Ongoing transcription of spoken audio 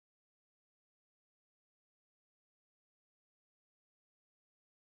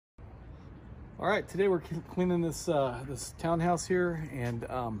All right, today we're cleaning this this townhouse here, and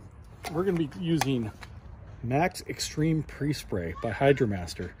we're going to be using MaxxTreme Prespray by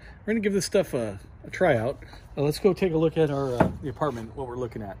Hydramaster. We're going to give this stuff a try out. Let's go take a look at our the apartment, what we're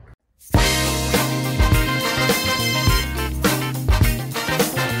looking at.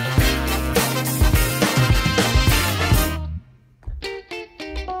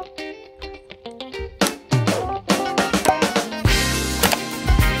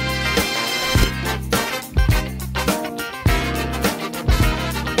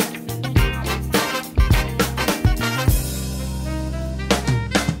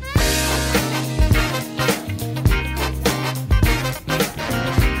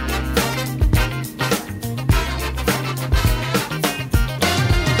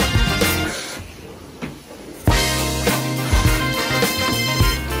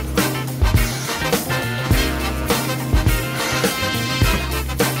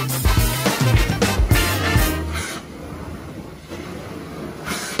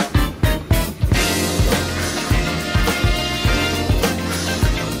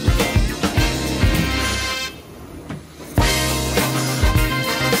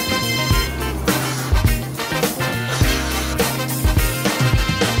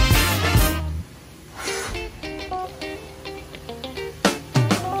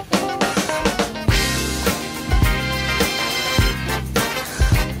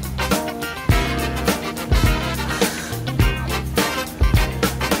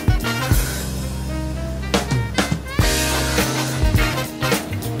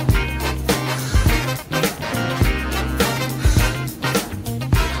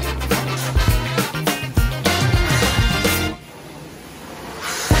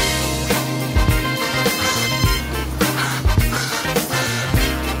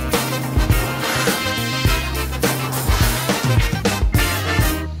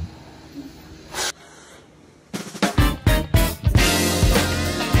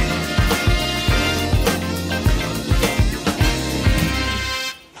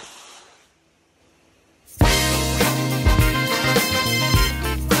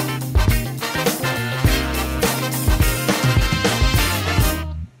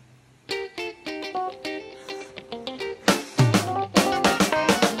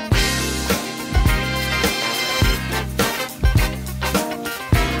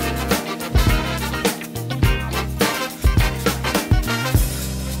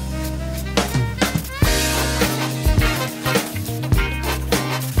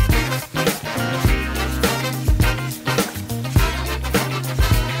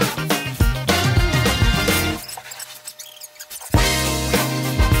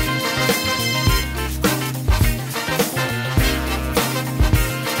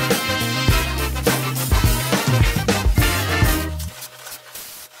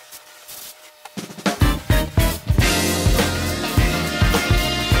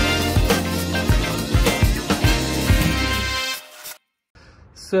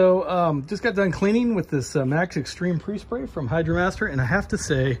 So just got done cleaning with this MaxxTreme Prespray from Hydramaster, and I have to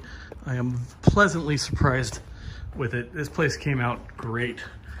say I am pleasantly surprised with it. This place came out great.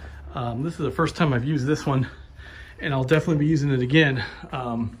 This is the first time I've used this one, and I'll definitely be using it again.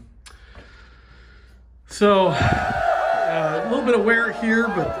 A little bit of wear here,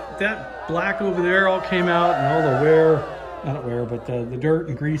 but that black over there all came out, and all the wear, not wear, but the dirt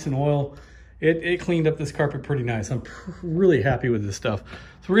and grease and oil, it cleaned up this carpet pretty nice. I'm really happy with this stuff.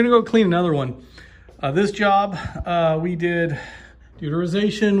 So we're gonna go clean another one. This job, we did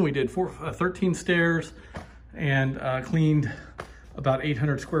deodorization, we did 13 stairs, and cleaned about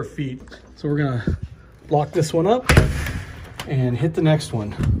 800 square feet. So we're gonna lock this one up and hit the next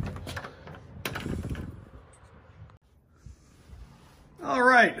one. All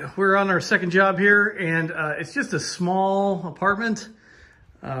right, we're on our second job here, and it's just a small apartment.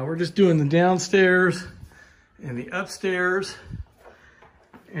 We're just doing the downstairs and the upstairs,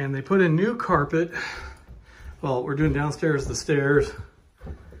 and they put in new carpet. Well, we're doing downstairs, the stairs,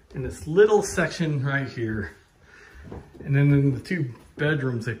 in this little section right here. And then in the two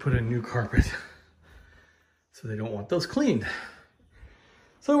bedrooms, they put in new carpet. So they don't want those cleaned.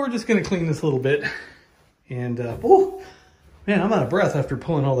 So we're just gonna clean this a little bit. And, oh, man, I'm out of breath after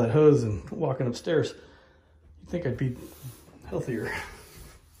pulling all that hose and walking upstairs. You'd think I'd be healthier.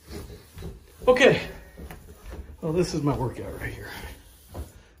 Okay, well, this is my workout right here.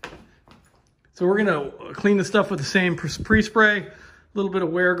 So we're gonna clean the stuff with the same pre-spray. A little bit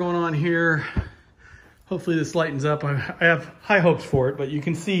of wear going on here. Hopefully this lightens up. I have high hopes for it, but you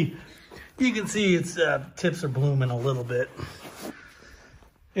can see its tips are blooming a little bit.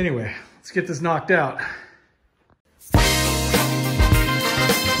 Anyway, let's get this knocked out.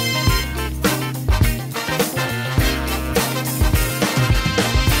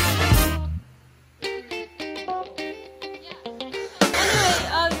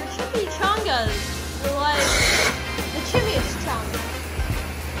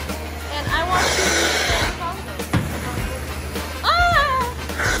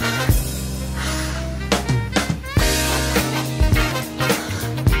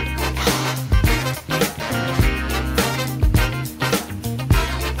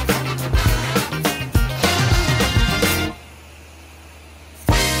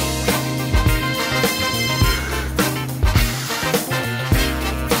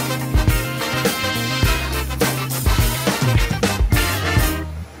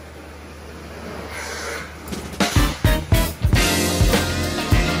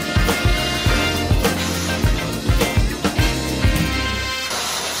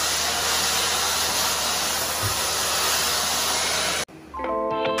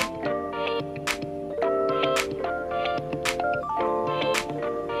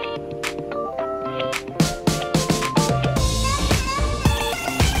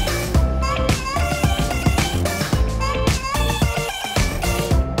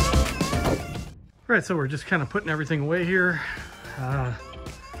 right, so we're just kind of putting everything away here.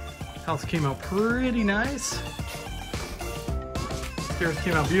 House came out pretty nice. Stairs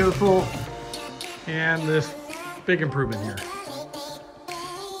came out beautiful. And this big improvement here.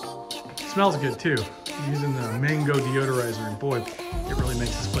 Smells good too. I'm using the mango deodorizer, and boy, it really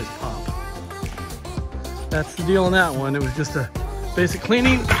makes this place pop. That's the deal on that one. It was just a basic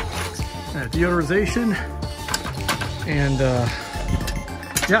cleaning, deodorization, and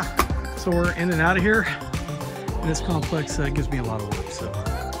yeah, so we're in and out of here. And this complex gives me a lot of work, so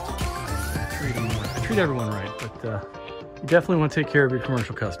I treat everyone right, but you definitely want to take care of your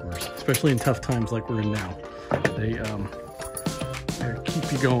commercial customers, especially in tough times like we're in now. They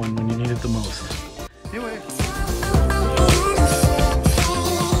keep you going when you need it the most.